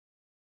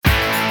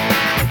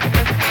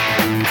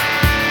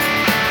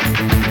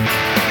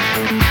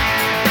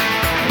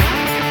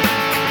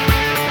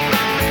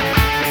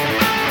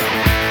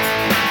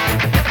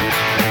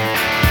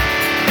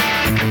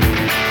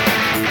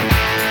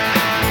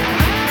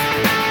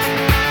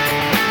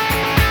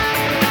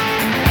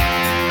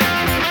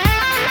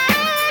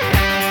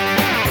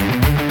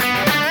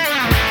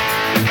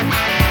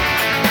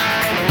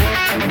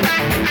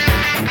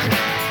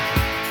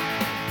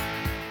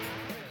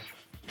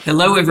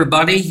Hello,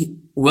 everybody.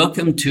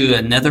 Welcome to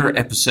another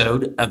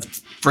episode of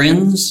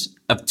Friends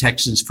of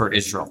Texans for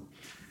Israel.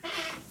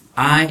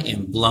 I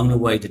am blown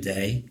away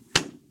today.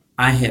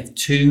 I have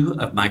two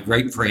of my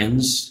great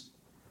friends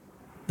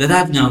that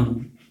I've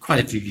known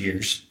quite a few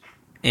years,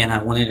 and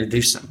I want to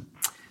introduce them.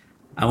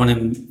 I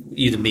want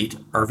you to meet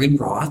Irving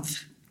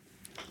Roth,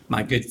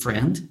 my good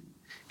friend,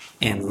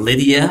 and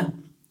Lydia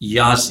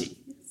Yazzie.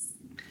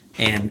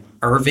 And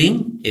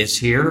Irving is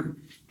here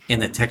in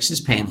the Texas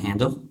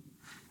Panhandle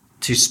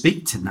to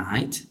speak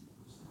tonight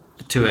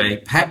to a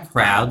packed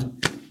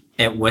crowd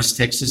at West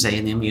Texas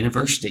A&M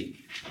University.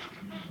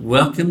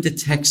 Welcome to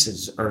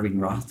Texas, Irving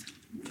Roth.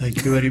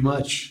 Thank you very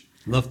much.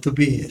 Love to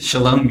be here.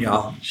 Shalom,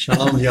 y'all.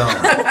 Shalom, y'all.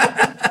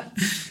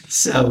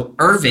 So,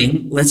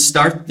 Irving, let's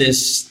start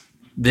this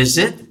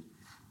visit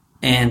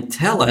and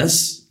tell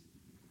us,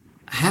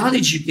 how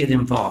did you get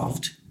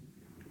involved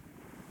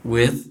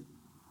with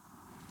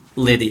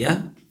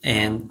Lydia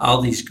and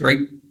all these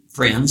great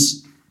friends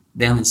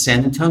down in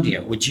San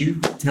Antonio? Would you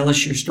tell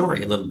us your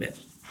story a little bit?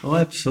 Oh,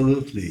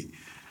 absolutely.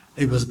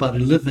 It was about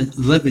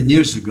 11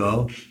 years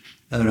ago,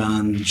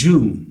 around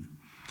June,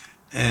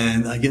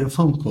 and I get a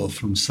phone call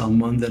from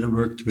someone that I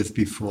worked with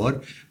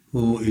before,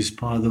 who is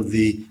part of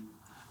the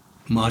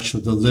March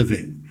of the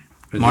Living.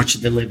 March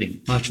of the Living.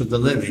 March of the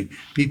Living.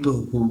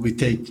 People who we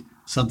take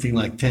something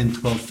like 10,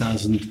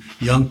 12,000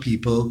 young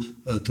people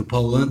to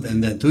Poland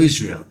and then to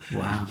Israel.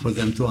 Wow. For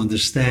them to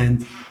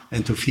understand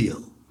and to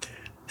feel.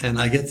 And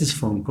I get this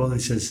phone call. He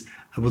says,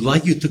 I would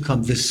like you to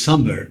come this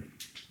summer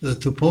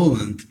to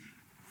Poland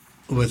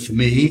with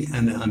me,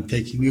 and I'm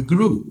taking a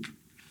group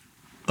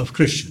of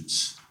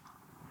Christians.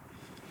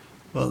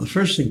 Well, the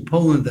first thing,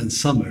 Poland and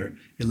summer,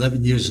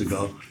 11 years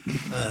ago,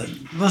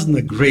 wasn't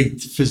a great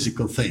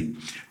physical thing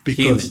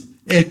because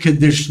air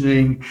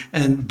conditioning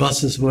and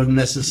buses weren't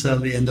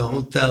necessarily in the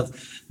hotel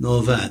and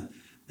all that.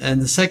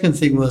 And the second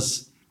thing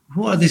was,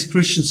 who are these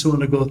Christians who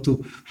want to go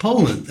to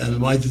Poland,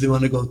 and why do they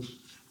want to go?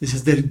 He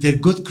says they're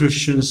good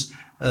Christians.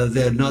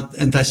 They're not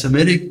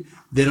anti-Semitic.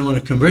 They don't want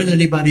to convert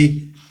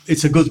anybody.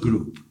 It's a good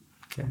group.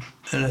 Okay.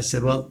 And I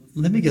said, well,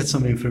 let me get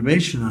some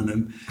information on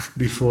them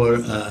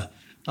before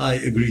I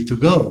agree to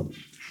go.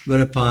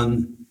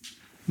 Whereupon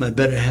my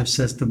better half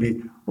says to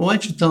me, well, why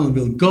don't you tell them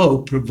we'll go,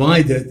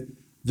 provided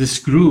this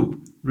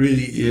group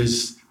really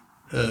is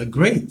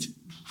great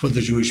for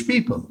the Jewish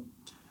people.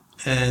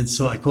 And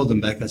so I called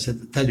him back. I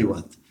said, tell you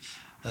what,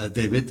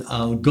 David,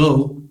 I'll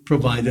go,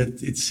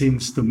 provided it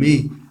seems to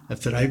me,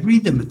 after I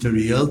read the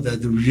material,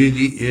 that it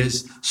really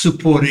is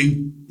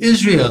supporting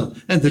Israel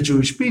and the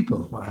Jewish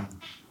people. Wow.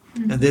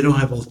 And they don't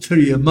have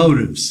ulterior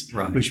motives,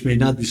 Right. which may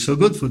not be so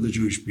good for the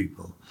Jewish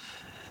people.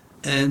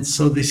 And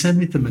so they sent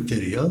me the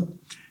material,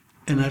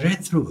 and I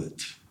read through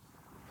it.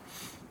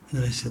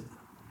 And I said,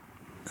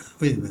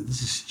 wait a minute,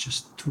 this is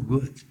just too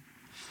good.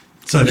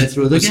 So I read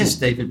through it This again. is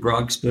David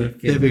Brock's book.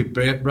 David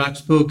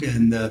Brock's book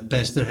and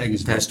Pastor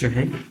Hagen's book. Pastor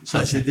Hagen. So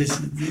I said, this,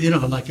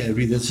 like I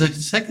read it the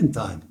second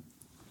time.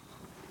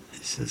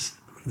 He says,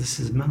 this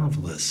is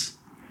marvelous.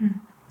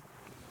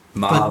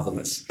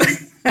 Marvelous.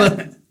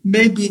 But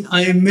maybe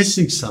I am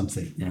missing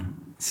something. Yeah,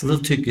 it's a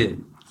little too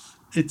good.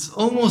 It's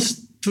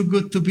almost too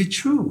good to be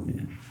true.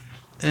 Yeah.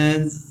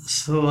 And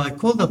so I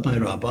called up my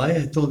rabbi.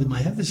 I told him,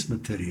 I have this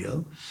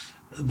material.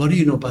 What do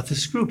you know about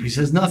this group? He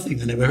says,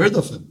 nothing. I never heard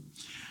of him.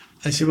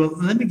 I said, well,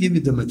 let me give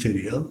you the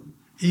material.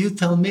 You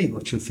tell me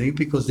what you think,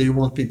 because they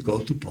want me to go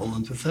to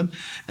Poland with them,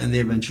 and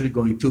they're eventually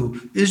going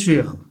to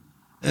Israel.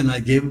 And I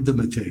gave him the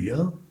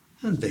material,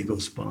 and a day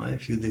goes by, a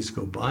few days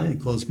go by, and he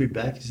calls me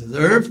back. He says,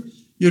 Irv,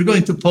 you're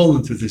going to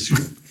Poland with this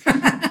group.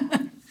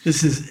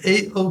 This is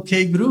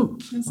A-OK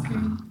group. That's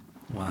good.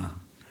 Wow.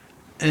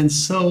 And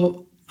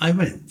so I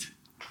went.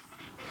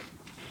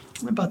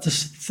 About the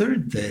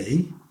third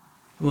day,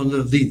 one of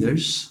the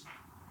leaders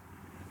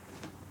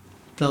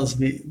tells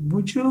me,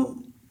 would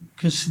you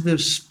consider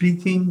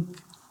speaking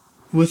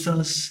with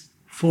us,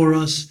 for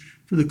us,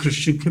 to the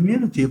Christian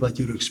community about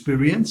your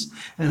experience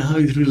and how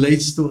it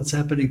relates to what's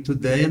happening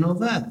today and all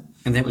that?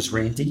 And that was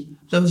Randy?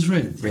 That was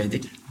Randy.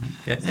 Randy.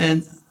 Okay.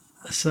 And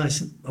so I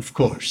said, of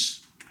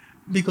course.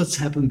 Because it's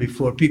happened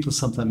before. People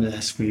sometimes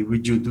ask me,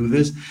 would you do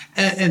this?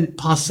 And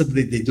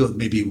possibly they do it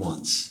maybe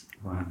once.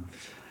 Wow.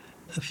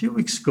 A few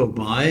weeks go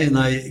by, and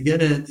I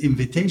get an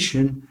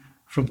invitation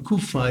from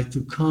Kufi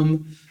to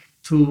come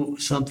to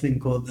something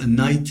called a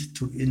night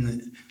to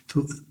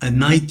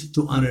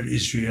honor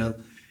Israel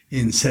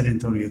in San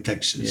Antonio,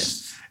 Texas.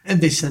 Yes.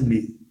 And they send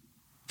me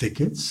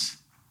tickets,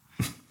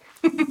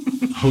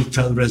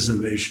 hotel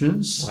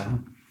reservations, Wow.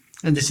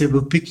 and they say,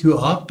 we'll pick you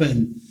up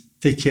and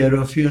take care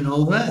of you and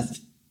all that.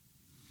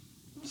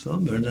 So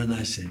and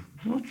I say,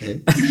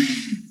 okay.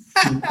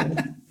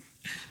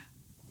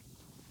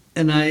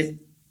 And I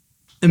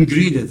am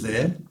greeted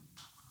there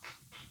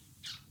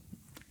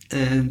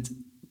and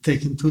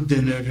taken to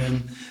dinner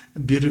and a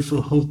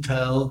beautiful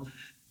hotel.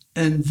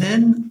 And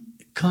then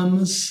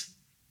comes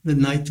the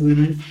night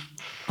to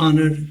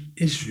honor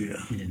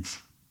Israel.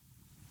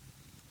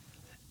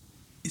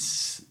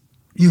 Yes.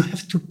 You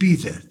have to be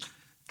there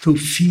to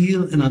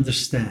feel and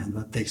understand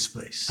what takes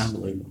place.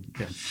 Unbelievable.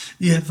 Yeah.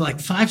 You have like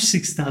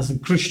 6,000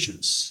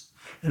 Christians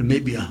and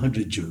maybe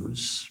 100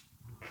 Jews.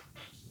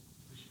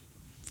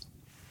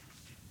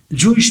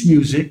 Jewish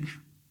music,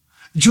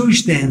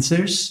 Jewish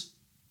dancers,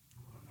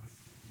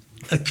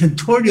 a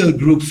cantorial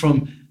group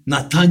from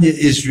Netanya,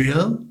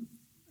 Israel.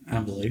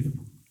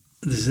 Unbelievable.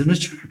 This is in a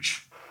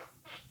church.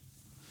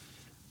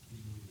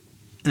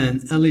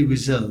 And Elie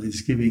Wiesel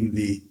is giving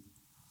the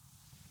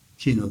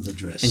keynote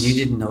address. And you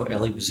didn't know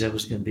Elie Wiesel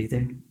was going to be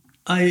there?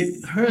 I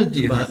heard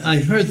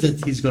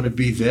that he's going to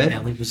be there.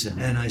 Elie Wiesel.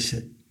 And I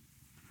said,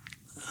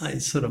 I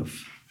sort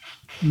of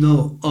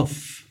know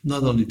of,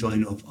 not only do I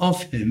know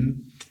of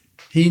him,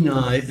 he and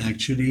I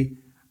actually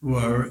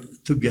were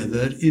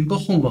together in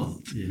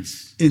Buchenwald.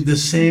 Yes. In the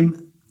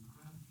same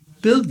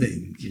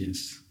building.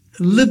 Yes.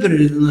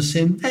 Liberated on the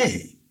same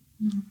day.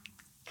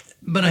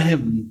 But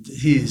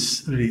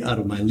he's really out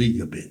of my league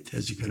a bit,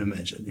 as you can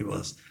imagine. He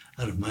was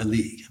out of my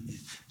league. I mean,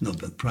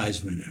 Nobel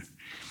Prize winner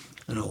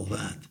and all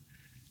that.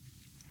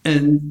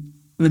 And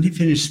when he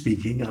finished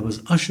speaking, I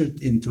was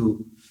ushered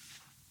into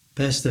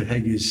Pastor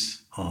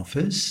Hage's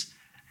office,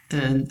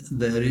 and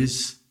there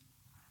is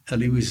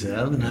Elie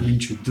Wiesel, and I'm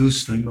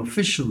introduced to him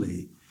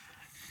officially.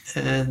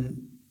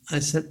 And I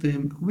said to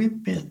him, we've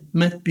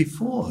met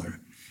before.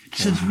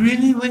 He said,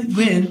 really?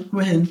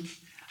 When?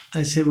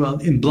 I said, well,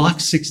 in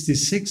Block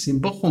 66 in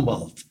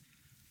Buchenwald.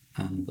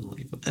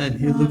 Unbelievable. And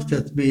he looked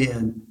at me,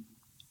 and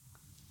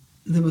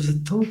there was a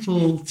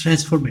total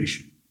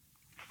transformation.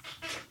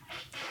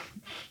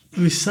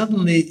 We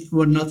suddenly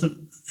were not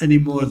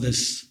anymore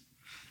this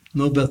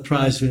Nobel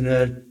Prize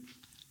winner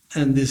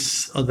and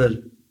this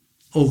other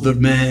older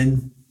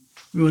man.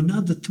 We were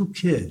not the two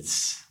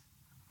kids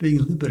being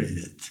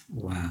liberated.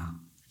 Wow.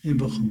 In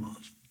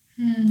Buchenwald.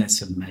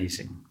 That's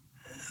amazing.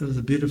 It was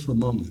a beautiful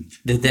moment.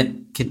 Did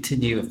that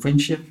continue a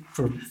friendship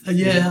for?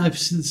 Yeah, I've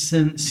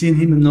seen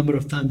him a number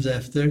of times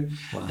after.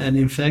 Wow. And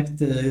in fact,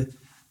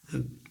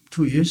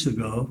 2 years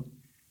ago,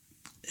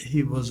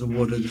 he was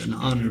awarded an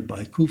honor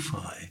by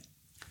CUFI,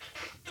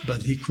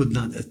 but he could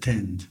not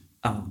attend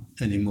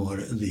anymore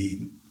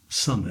the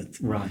summit.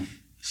 Right.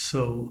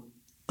 So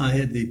I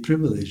had the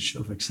privilege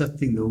of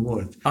accepting the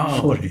award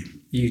for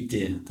him. You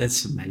did.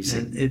 That's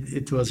amazing. And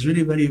it was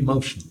really very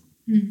emotional.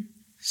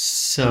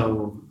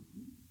 So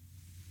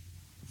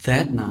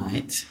that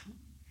night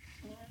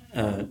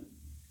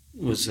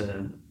was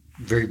a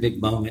very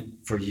big moment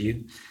for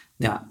you.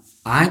 Now,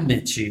 I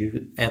met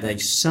you at a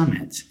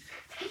summit.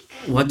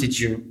 What did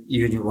you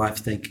and your wife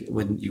think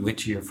when you went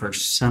to your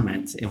first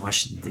summit in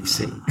Washington,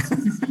 D.C.?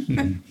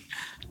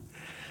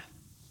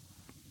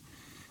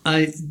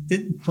 I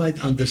didn't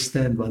quite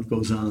understand what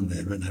goes on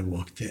there when I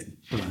walked in.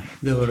 Right.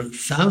 There were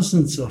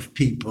thousands of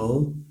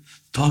people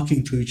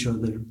talking to each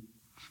other,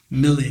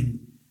 milling,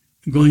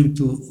 going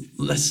to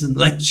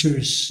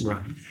lectures.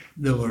 Right.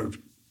 There were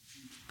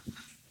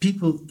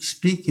people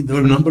speaking. There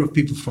were a number of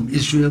people from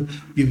Israel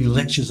giving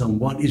lectures on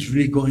what is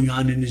really going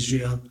on in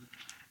Israel.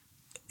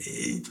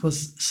 It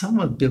was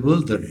somewhat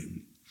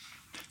bewildering.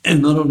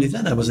 And not only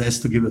that, I was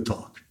asked to give a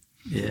talk.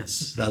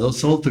 Yes. That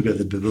was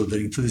altogether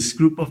bewildering to this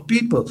group of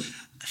people.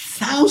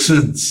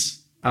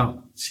 Thousands.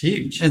 Oh, it's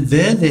huge. And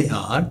there they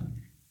are,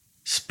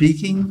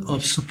 speaking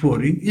of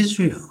supporting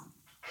Israel.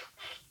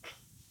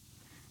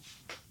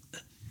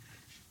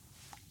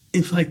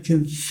 If I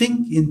can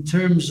think in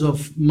terms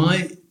of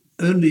my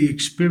early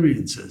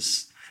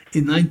experiences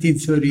in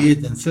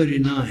 1938 and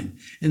 39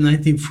 and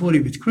 1940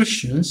 with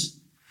Christians,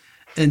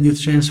 and you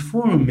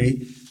transform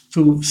me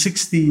to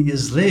 60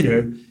 years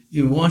later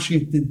in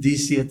Washington,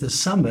 D.C. at the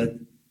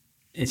summit,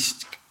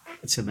 it's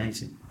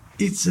amazing.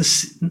 It's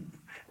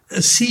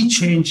a sea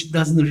change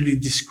doesn't really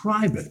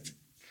describe it.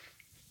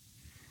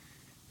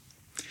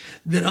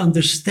 Their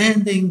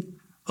understanding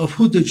of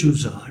who the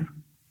Jews are,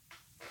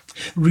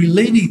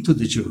 relating to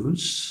the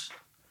Jews,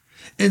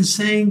 and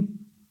saying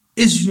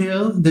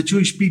Israel, the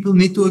Jewish people,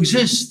 need to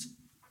exist.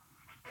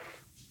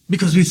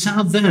 Because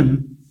without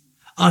them,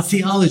 our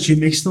theology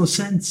makes no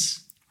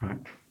sense. Right.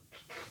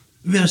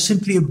 We are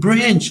simply a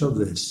branch of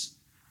this.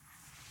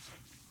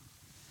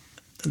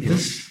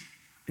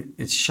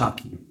 It's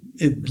shocking.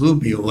 It blew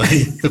me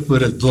away, to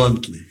put it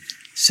bluntly.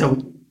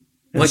 So,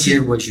 what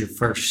year was your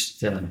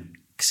first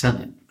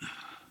summit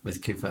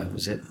with CUFI?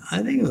 Was it?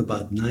 I think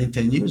about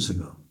 9-10 years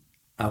ago.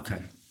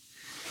 Okay.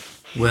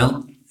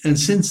 Well, and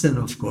since then,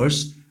 of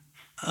course,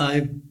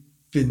 I've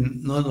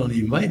been not only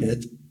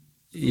invited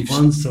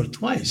once or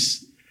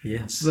twice,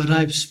 yes, but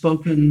I've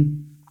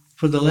spoken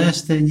for the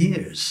last 10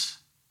 years,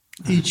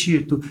 each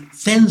year to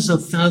tens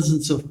of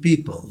thousands of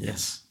people.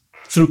 Yes,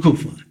 through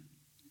CUFI.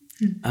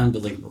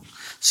 Unbelievable.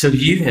 So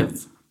you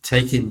have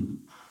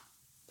taken.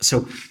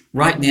 So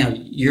right now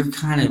you're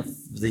kind of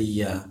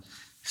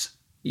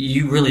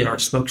you really are a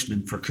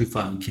spokesman for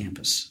CUFI on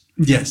campus.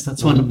 Yes,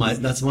 that's one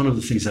of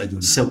the things I do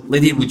now. So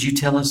Lydia, would you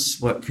tell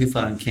us what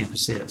CUFI on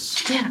campus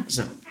is? Yeah.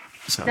 So.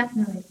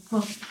 Definitely.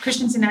 Well,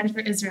 Christians United for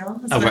Israel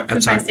is what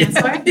I'm sorry. CUFI stands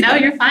for. No,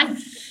 you're fine.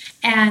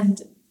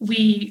 And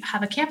we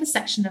have a campus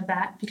section of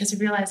that because we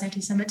realized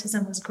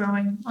anti-Semitism was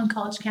growing on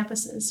college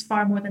campuses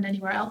far more than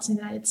anywhere else in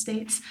the United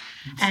States.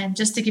 And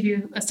just to give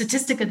you a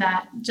statistic of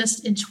that,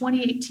 just in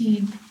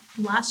 2018,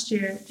 last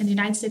year in the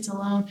United States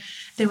alone,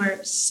 there were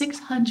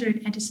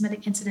 600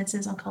 anti-Semitic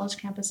incidences on college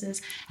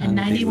campuses and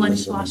 91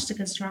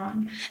 swastikas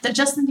drawn. That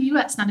just in the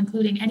U.S., not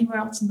including anywhere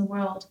else in the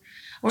world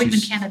or even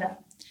Canada.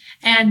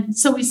 And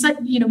so we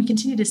said, we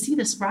continue to see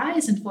this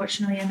rise,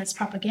 unfortunately, and this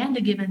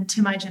propaganda given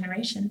to my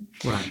generation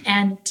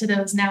and to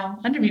those now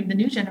under me, the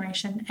new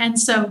generation. And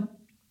so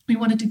we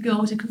wanted to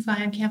go to Kufi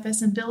on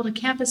campus and build a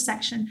campus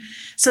section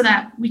so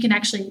that we can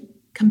actually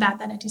combat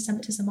that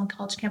anti-Semitism on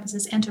college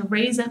campuses and to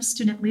raise up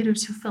student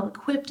leaders who feel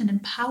equipped and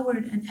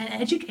empowered and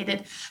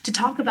educated to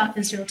talk about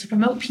Israel, to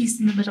promote peace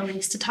in the Middle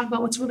East, to talk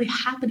about what's really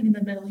happening in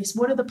the Middle East.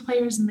 What are the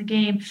players in the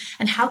game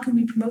and how can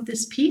we promote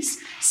this peace,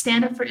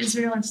 stand up for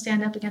Israel and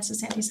stand up against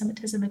this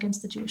anti-Semitism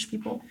against the Jewish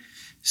people?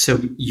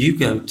 So you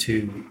go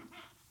to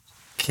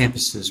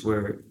campuses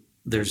where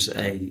there's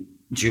a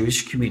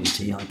Jewish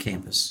community on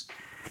campus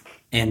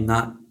and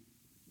not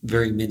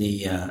very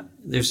many,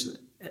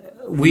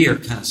 we are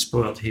kind of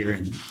spoiled here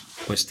in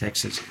West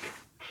Texas.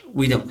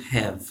 We don't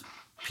have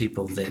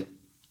people that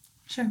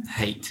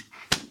hate.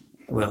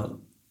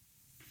 Well,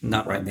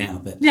 not right now,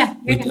 but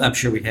I'm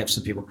sure we have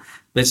some people.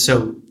 But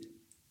so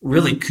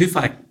really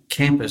Kufi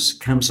campus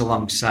comes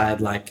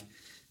alongside like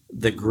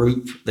the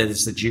group that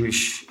is the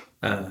Jewish,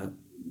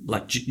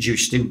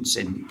 Jewish students,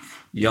 and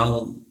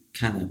y'all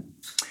kind of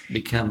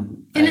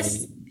become in a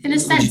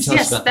sense,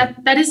 yes,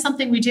 that is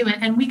something we do.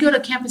 And we go to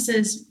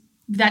campuses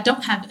that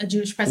don't have a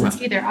Jewish presence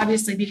either,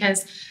 obviously,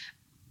 because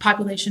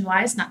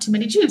population-wise, not too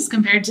many Jews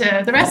compared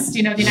to the rest, of the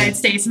United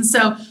States. And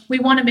so we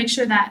want to make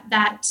sure that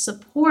that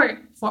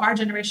support for our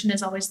generation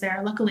is always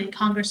there. Luckily,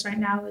 Congress right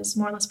now is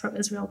more or less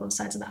pro-Israel, both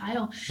sides of the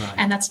aisle.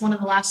 And that's one of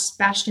the last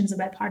bastions of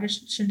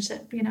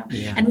bipartisanship,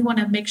 And we want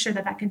to make sure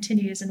that that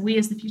continues. And we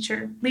as the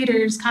future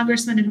leaders,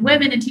 congressmen and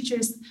women and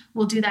teachers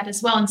will do that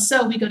as well. And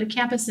so we go to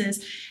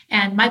campuses.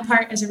 And my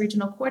part as a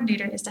regional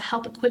coordinator is to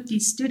help equip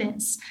these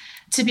students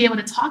to be able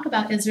to talk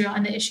about Israel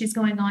and the issues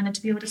going on and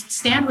to be able to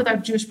stand with our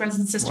Jewish brothers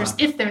and sisters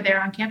if they're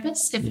there on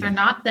campus. If they're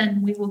not,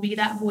 then we will be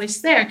that voice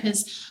there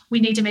because we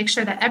need to make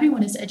sure that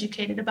everyone is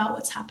educated about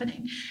what's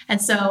happening. And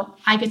so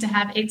I get to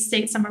have 8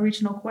 states I'm a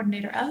regional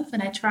coordinator of,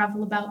 and I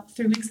travel about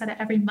 3 weeks out of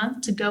every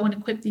month to go and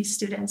equip these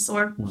students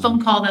or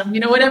phone call them,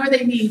 whatever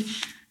they need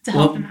to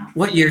help them out.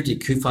 What year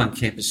did Kufi on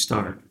campus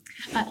start?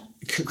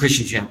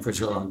 Christian Camp for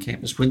Israel on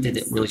campus. When did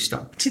it really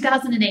start?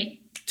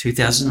 2008.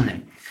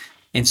 2008.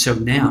 And so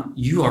now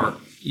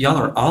y'all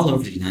are all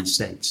over the United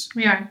States.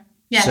 We are,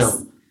 yes.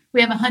 So, we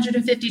have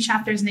 150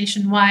 chapters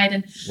nationwide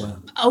and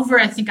over,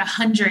 I think,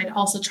 100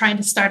 also trying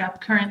to start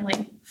up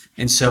currently.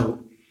 And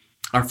so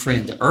our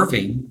friend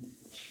Irving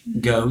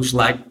goes,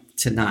 like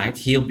tonight,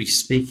 he'll be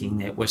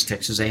speaking at West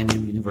Texas A&M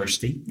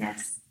University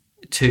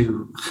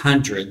to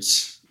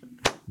hundreds,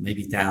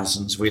 maybe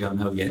thousands, we don't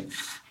know yet.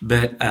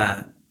 But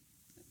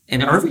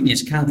and Irving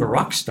is kind of a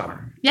rock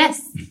star.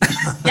 Yes, he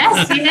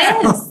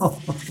is.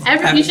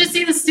 You should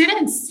see the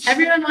students.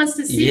 Everyone wants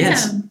to see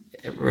him.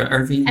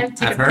 Irving,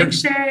 take a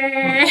picture,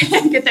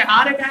 get their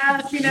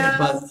autograph,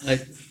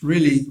 But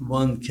really,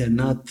 one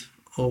cannot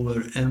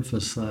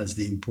overemphasize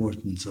the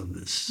importance of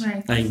this.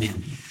 Right.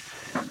 Amen.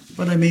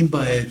 What I mean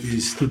by it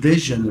is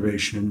today's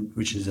generation,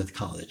 which is at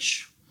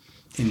college,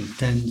 in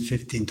 10,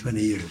 15, 20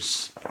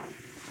 years,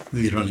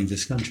 will be running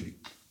this country.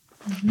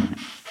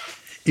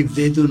 If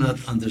they do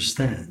not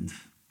understand,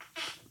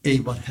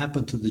 what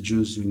happened to the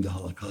Jews during the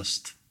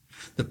Holocaust,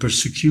 the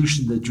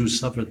persecution that Jews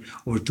suffered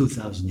over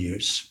 2,000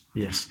 years,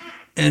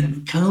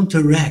 and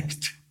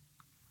counteract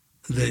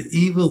the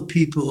evil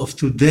people of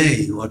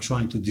today who are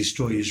trying to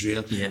destroy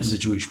Israel and the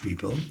Jewish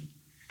people,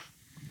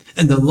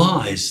 and the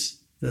lies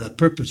that are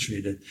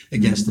perpetrated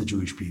against the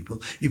Jewish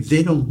people, if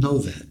they don't know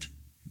that,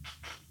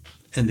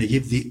 and they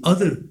give the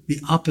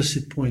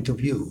opposite point of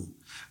view,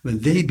 when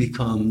they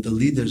become the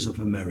leaders of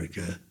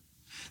America,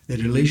 the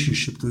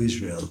relationship to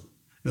Israel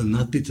will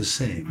not be the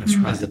same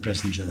as the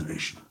present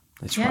generation.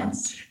 That's right.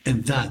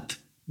 And that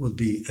would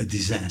be a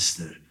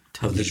disaster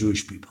for the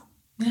Jewish people.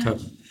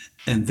 Totally.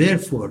 And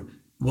therefore,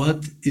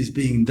 what is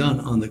being done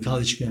on the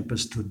college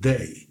campus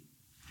today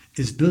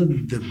is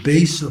building the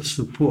base of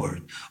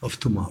support of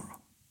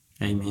tomorrow.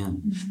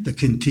 Amen. The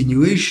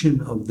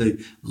continuation of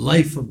the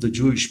life of the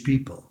Jewish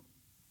people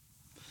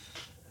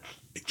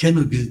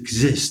cannot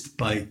exist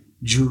by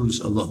Jews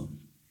alone.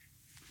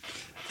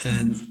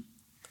 And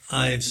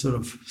I sort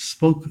of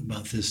spoke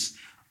about this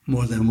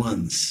more than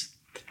once.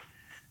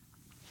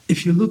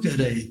 If you look at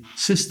a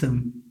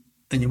system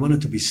and you want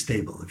it to be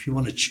stable, if you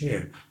want a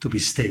chair to be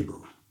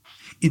stable,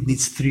 it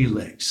needs 3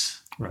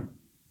 legs. Right.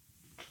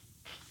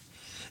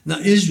 Now,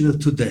 Israel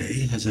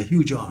today has a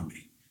huge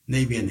army,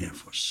 Navy and Air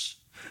Force,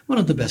 one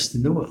of the best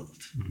in the world.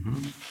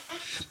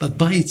 But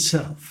by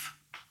itself,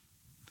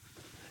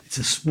 it's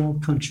a small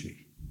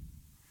country.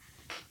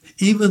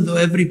 Even though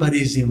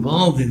everybody is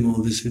involved in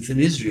all this within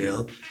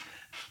Israel,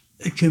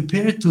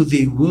 compared to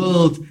the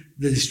world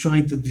that is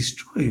trying to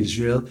destroy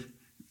Israel,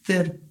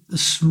 they're a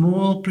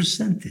small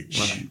percentage.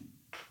 Right.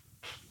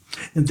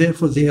 And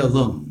therefore they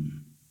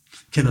alone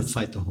cannot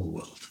fight the whole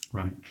world.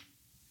 Right.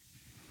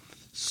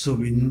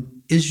 So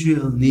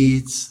Israel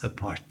needs a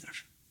partner.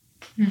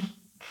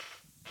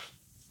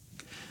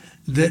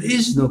 There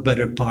is no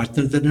better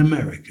partner than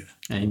America.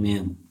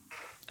 Amen.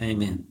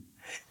 Amen.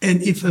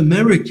 And if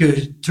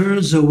America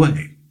turns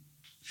away,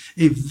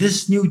 if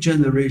this new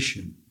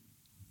generation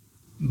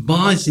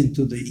buys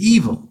into the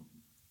evil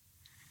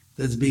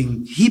that's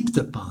being heaped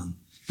upon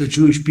the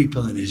Jewish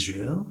people in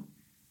Israel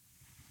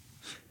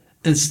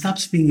and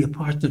stops being a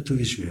partner to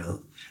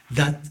Israel,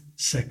 that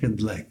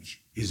second leg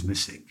is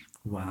missing.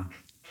 Wow.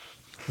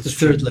 The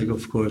third leg,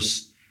 of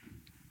course,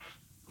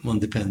 one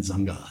depends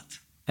on God.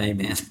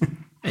 Amen.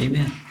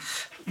 Amen.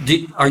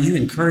 Are you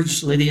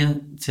encouraged,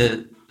 Lydia,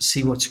 to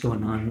see what's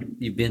going on?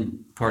 You've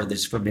been part of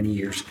this for many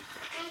years.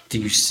 Do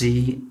you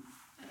see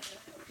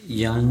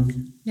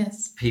young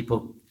Yes.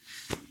 people?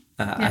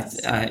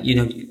 Yes. I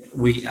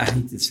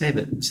hate to say it,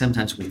 but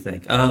sometimes we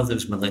think, oh,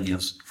 those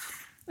millennials.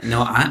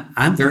 No,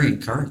 I'm very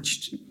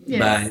encouraged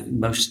by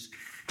most.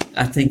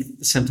 I think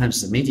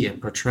sometimes the media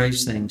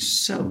portrays things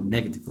so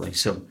negatively.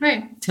 So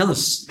Right. tell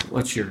us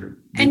what your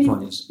And,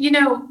 viewpoint is.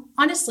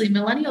 honestly,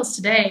 millennials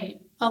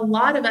today, a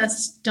lot of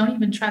us don't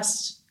even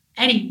trust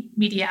any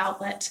media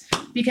outlet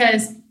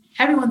because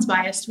everyone's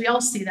biased. We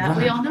all see that.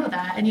 We Right. all know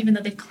that. And even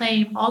though they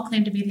all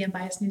claim to be the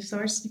unbiased news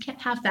source, you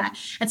can't have that.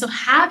 And so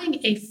having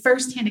a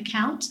firsthand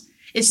account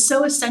is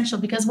so essential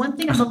because one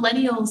thing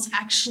millennials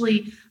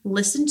actually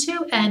listen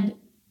to and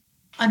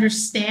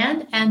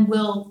understand and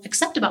will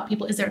accept about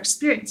people is their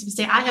experience. If you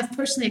say, I have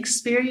personally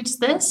experienced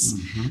this,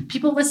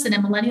 people listen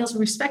and millennials will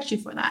respect you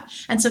for that.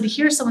 And so to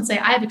hear someone say,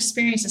 I have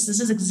experienced this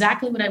is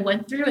exactly what I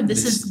went through, and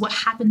this is what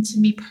happened to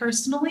me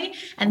personally,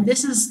 and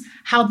this is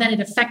how then it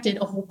affected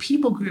a whole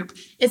people group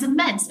is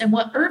immense. And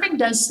what Irving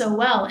does so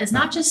well is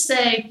not just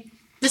say,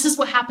 this is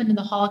what happened in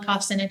the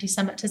Holocaust and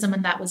anti-Semitism,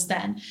 and that was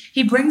then.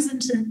 He brings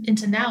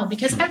into now,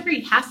 because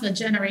every half a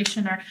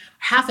generation or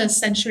half a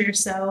century or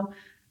so,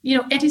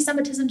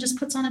 anti-Semitism just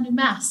puts on a new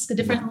mask, a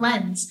different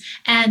lens.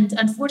 And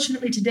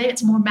unfortunately, today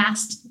it's more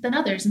masked than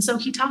others. And so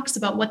he talks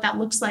about what that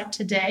looks like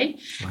today.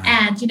 Wow.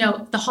 And,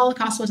 the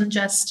Holocaust wasn't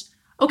just,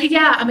 okay,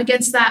 yeah, I'm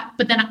against that,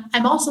 but then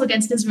I'm also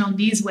against Israel in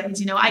these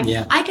ways.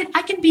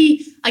 I can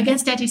be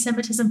against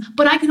anti-Semitism,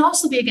 but I can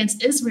also be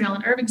against Israel.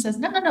 And Irving says,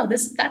 no,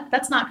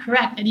 that's not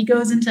correct. And he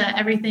goes into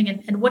everything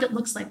and what it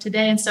looks like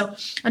today. And so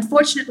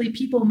unfortunately,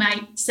 people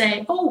might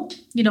say,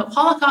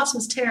 Holocaust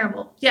was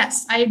terrible.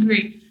 Yes, I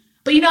agree.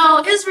 But,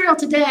 Israel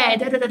today,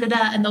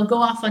 and they'll go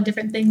off on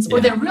different things,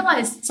 or they'll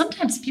realize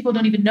sometimes people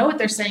don't even know what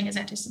they're saying is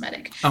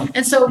anti-Semitic. Oh,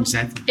 and so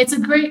exactly. It's a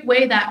great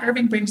way that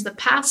Irving brings the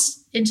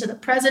past into the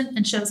present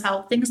and shows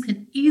how things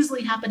can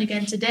easily happen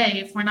again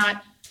today if we're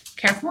not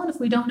careful and if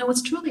we don't know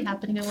what's truly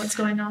happening and what's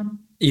going on.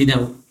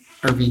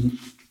 Irving,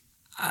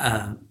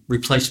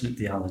 replacement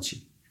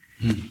theology.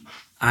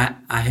 I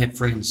have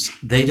friends,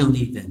 they don't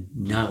even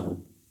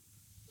know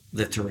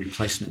that they're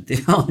replacement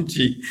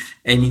theology,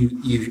 and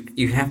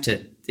you have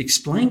to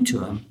explain to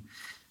them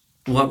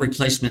what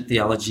replacement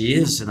theology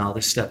is and all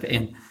this stuff.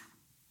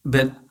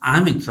 But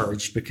I'm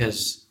encouraged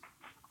because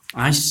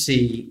I've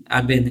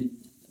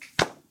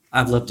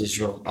loved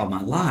Israel all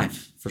my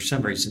life for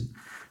some reason,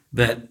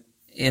 but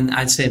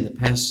I'd say in the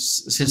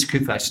past, since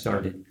Kufi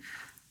started,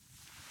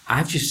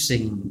 I've just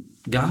seen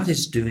God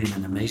is doing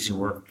an amazing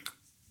work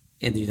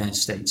in the United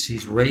States.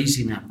 He's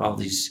raising up all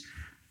these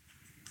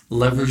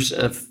lovers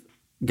of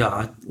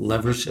God,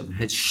 lovers of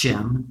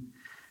Hashem.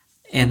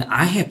 And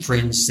I have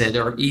friends that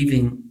are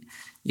even,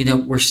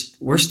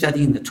 we're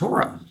studying the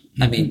Torah.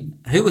 I mean,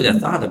 who would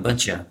have thought a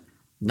bunch of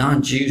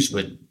non-Jews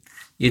would,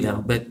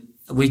 but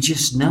we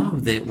just know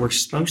that we're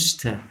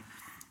supposed to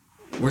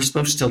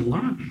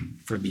learn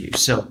from you.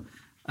 So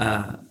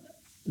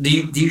do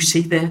you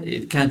see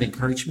that kind of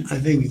encouragement? I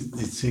think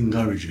it's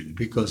encouraging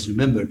because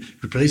remember,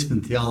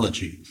 replacement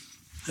theology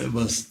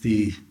was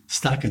the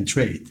stock and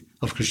trade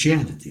of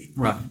Christianity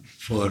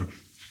for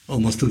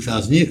almost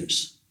 2,000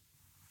 years.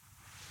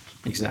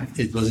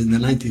 Exactly. It was in the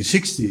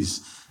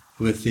 1960s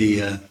with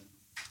the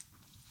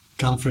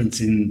conference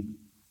in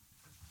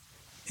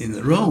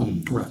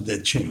Rome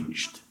that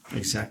changed.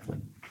 Exactly.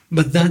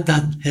 But that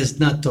has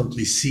not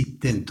totally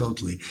seeped in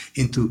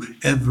into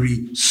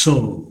every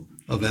soul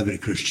of every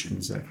Christian.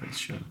 Exactly,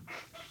 sure.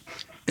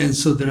 And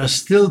so there are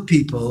still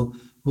people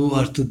who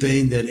are today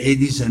in their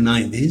 80s and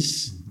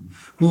 90s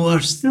who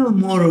are still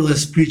more or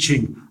less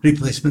preaching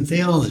replacement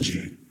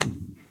theology.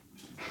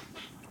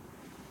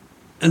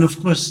 And of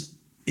course,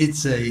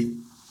 it's a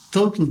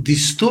total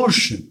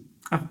distortion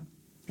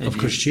of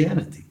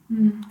Christianity.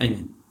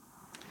 Amen.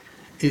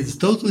 It's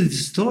totally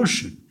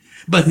distortion.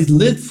 But it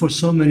lived for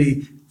so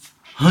many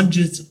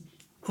hundreds,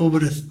 over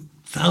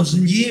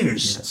 1,000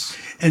 years,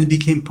 and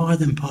became part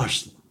and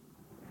parcel.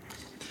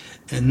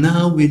 And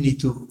now we need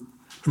to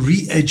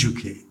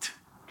re-educate.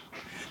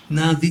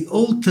 Now the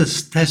Old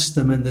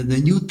Testament and the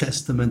New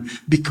Testament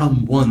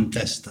become one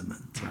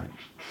testament. Right.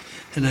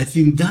 And I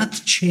think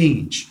that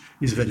change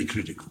is very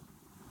critical.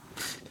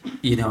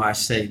 I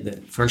say the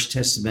First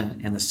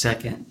Testament and the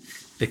Second,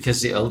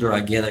 because the older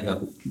I get, I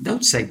go,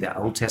 don't say the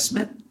Old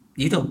Testament.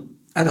 I don't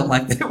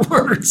like that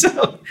word.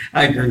 So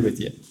I agree with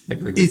you.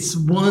 It's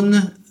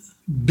one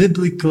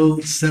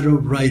biblical set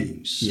of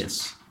writings.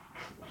 Yes.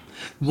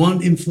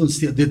 One influence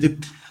the other.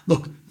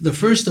 Look, the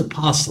first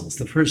apostles,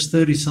 the first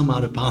 30 some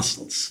odd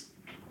apostles,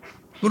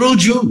 were all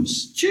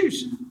Jews.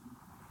 Jews.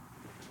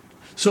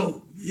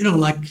 So,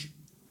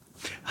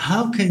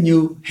 how can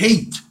you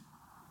hate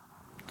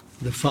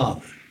the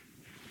Father?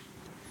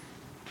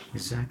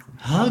 Exactly.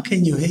 How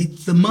can you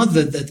hate the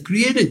mother that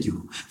created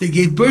you, that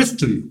gave birth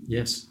to you?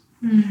 Yes.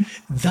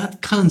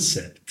 That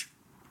concept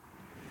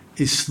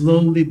is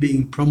slowly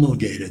being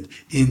promulgated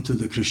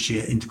into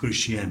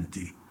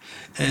Christianity.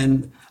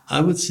 And I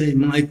would say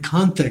my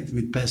contact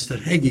with Pastor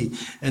Heggie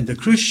and the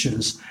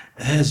Christians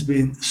has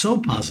been so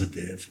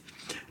positive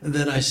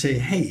that I say,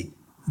 hey,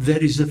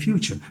 there is a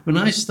future. When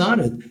I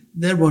started,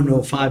 there were no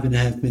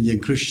 5.5 million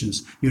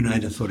Christians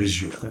united for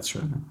Israel. That's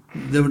right.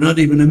 There were not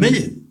even 1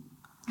 million.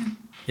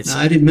 Now,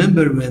 I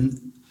remember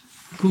when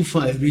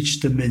Kufa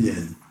reached 1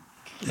 million,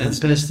 and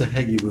Pastor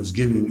Heggie was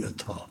giving a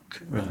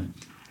talk. Right.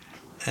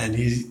 And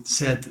he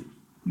said,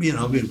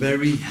 we're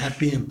very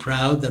happy and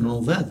proud and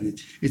all that.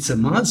 It's a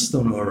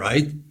milestone, all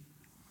right.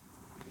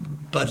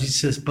 But he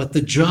says, but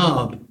the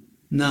job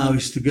now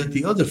is to get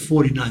the other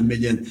 49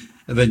 million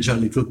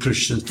evangelical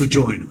Christians to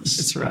join us.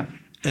 That's right.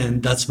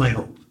 And that's my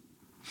hope.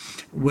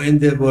 When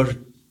there were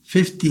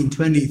 15,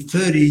 20,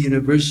 30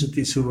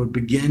 universities who were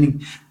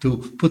beginning to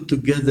put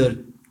together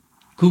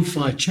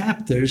Kufa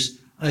chapters,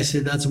 I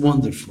said, that's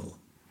wonderful.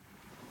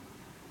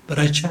 But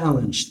I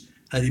challenged.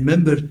 I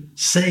remember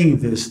saying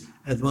this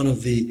at one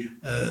of the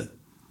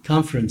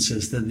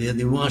conferences that they had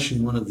in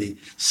Washington, one of the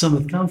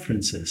summit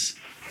conferences.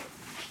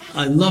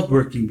 I love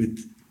working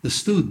with the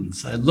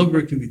students. I love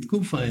working with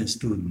Kufa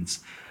students.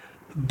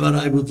 But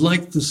I would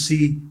like to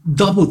see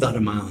double that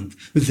amount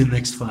within the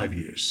next 5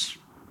 years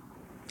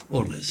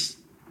or less.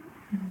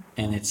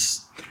 And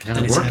it's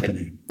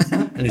happening.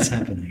 And it's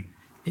happening.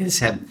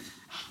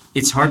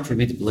 It's hard for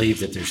me to believe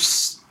that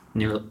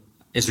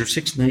is there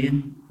 6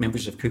 million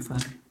members of Kufa?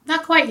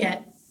 Not quite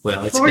yet.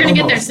 Well, but we're going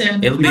to get there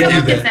soon. It'll be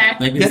we'll get there.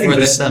 Maybe before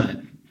the summit.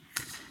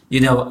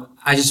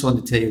 I just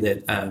wanted to tell you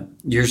that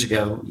years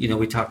ago,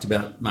 we talked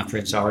about my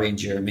friends Ari and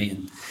Jeremy,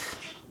 and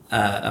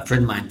a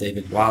friend of mine,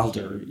 David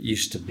Wilder,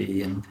 used to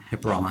be in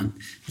Hebron.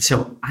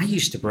 So I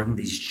used to bring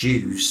these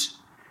Jews,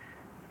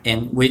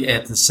 and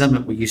at the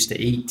summit we used to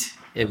eat.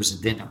 It was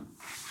a dinner,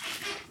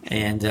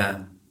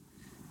 and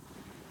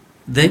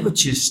they would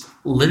just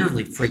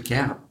literally freak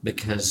out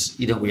because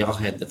we all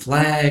had the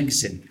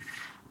flags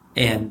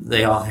and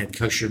they all had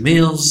kosher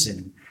meals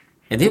and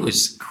it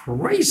was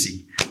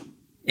crazy.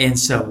 And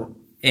so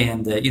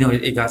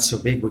it got so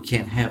big we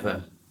can't have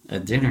a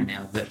dinner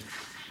now. But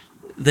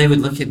they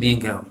would look at me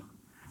and go,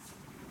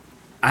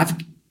 I've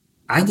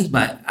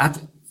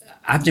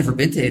never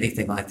been to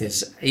anything like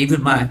this.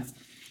 Even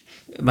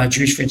my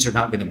Jewish friends are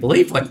not going to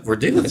believe what we're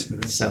doing.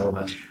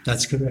 So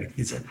that's correct.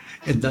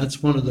 And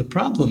that's one of the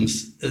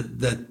problems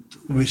that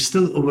we're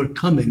still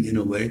overcoming in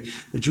a way.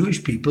 The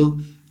Jewish people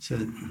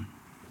said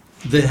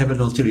they have an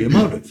ulterior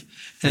motive,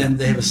 and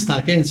they have a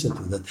stock answer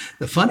to that.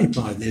 The funny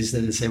part is that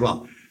they say,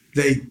 well,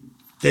 they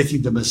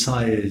think the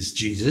Messiah is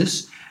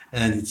Jesus,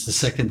 and it's the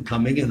second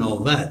coming and all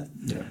that.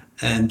 Yeah.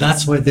 And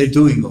that's why they're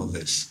doing all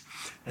this.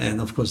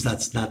 And of course,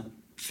 that's not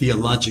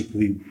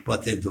theologically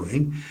what they're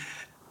doing.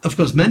 Of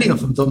course, many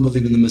of them don't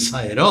believe in the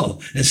Messiah at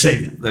all and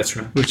Savior. That's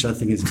right. Which I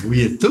think is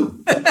weird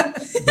too.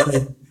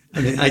 But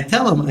I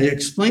tell them, I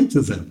explain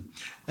to them.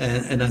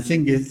 And I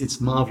think it's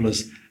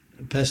marvelous.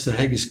 Pastor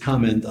Haggis'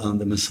 comment on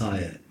the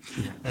Messiah.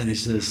 Yeah. And he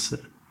says,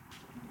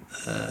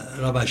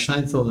 Rabbi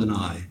Steinfeld and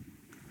I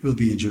will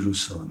be in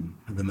Jerusalem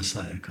when the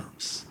Messiah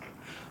comes.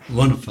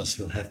 One of us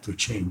will have to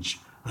change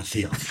our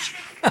theology.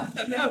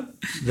 No.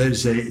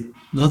 There's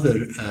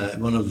another,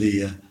 one of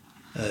the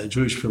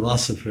Jewish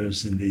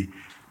philosophers in the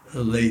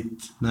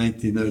late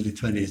 19th, early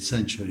 20th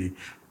century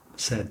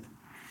said,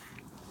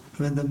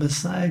 when the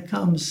Messiah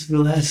comes,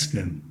 we'll ask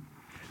him,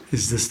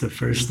 is this the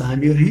first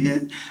time you're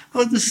here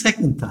or the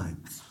second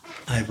time?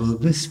 I will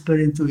whisper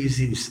into his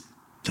ears,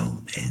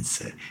 don't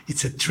answer.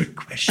 It's a trick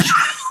question.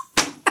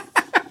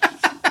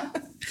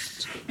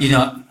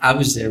 I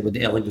was there when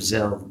Elie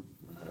Wiesel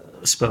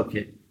spoke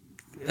at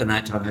A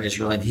Night Talking about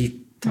Israel, and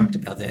he talked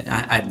about that.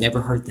 I'd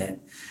never heard that.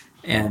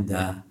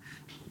 And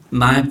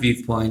my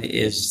viewpoint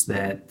is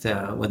that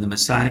when the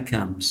Messiah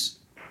comes,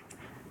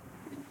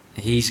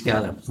 he's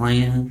got a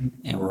plan,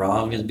 and we're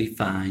all going to be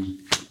fine.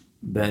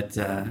 But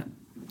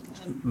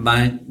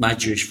my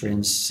Jewish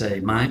friends say,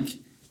 Mike,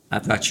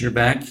 I've got your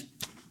back,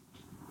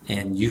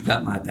 and you've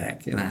got my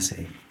back. And I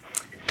say,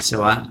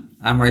 so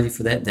I'm ready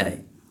for that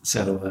day.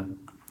 So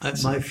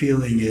my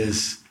feeling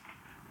is,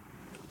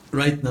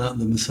 right now,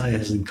 the Messiah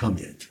hasn't come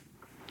yet.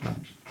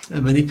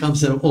 And when he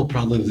comes, there all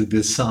problems will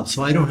be solved.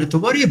 So I don't have to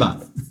worry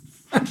about it.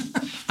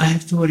 I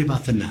have to worry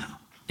about the now.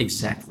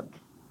 Exactly.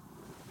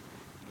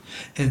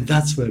 And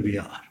that's where we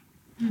are.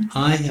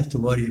 I have to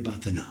worry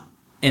about the now.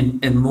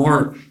 And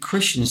more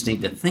Christians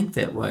need to think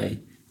that way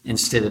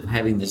instead of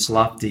having this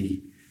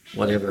lofty,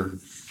 whatever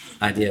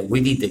idea. We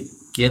need to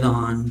get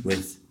on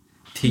with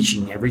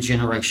teaching every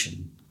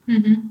generation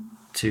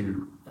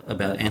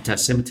about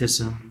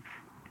anti-Semitism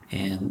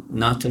and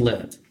not to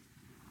let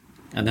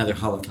another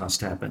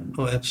Holocaust happen.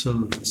 Oh,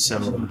 absolutely. So,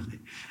 absolutely.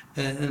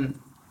 And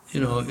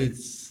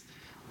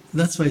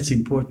that's why it's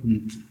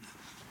important.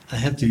 I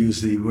have to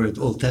use the word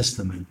Old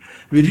Testament.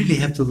 We really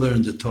have to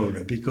learn the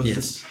Torah because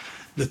yes.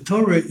 the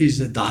Torah is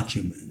a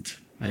document.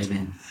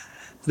 Amen.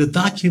 The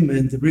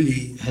document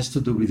really has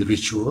to do with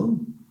ritual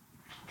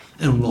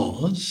and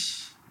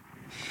laws,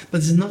 but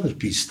there's another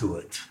piece to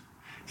it.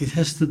 It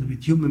has to do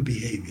with human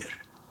behavior.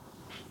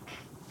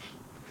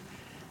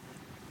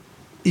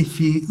 If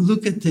you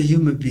look at the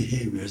human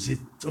behaviors,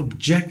 it's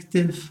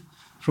objective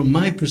from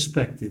my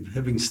perspective,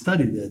 having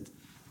studied it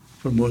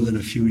for more than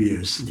a few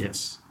years.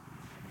 Yes.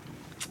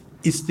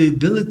 It's the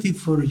ability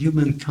for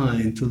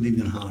humankind to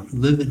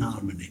live in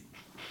harmony.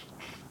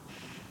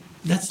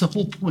 That's the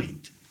whole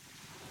point.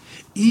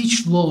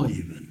 Each law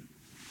even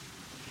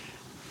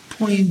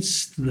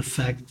points to the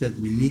fact that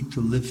we need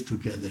to live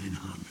together in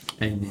harmony.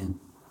 Amen.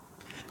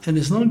 And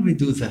as long as we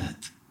do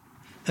that,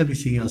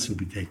 everything else will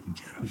be taken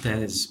care of. That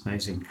is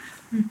amazing.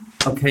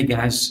 Okay,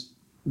 guys,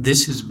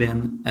 this has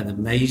been an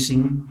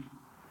amazing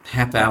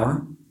half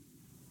hour.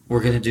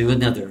 We're going to do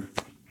another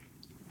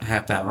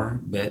half hour,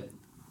 but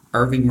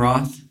Irving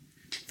Roth,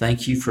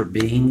 thank you for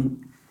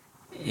being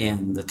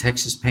in the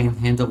Texas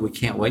Panhandle. We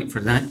can't wait for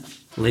that.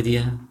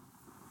 Lydia,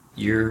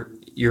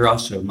 you're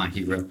also my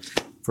hero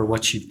for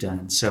what you've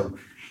done. So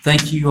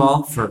thank you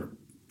all for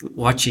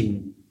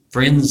watching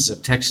Friends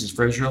of Texans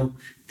for Israel.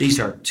 These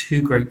are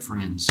two great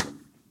friends,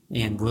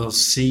 and we'll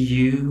see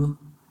you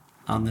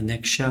on the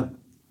next show.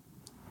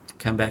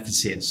 Come back and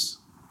see us.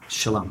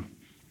 Shalom.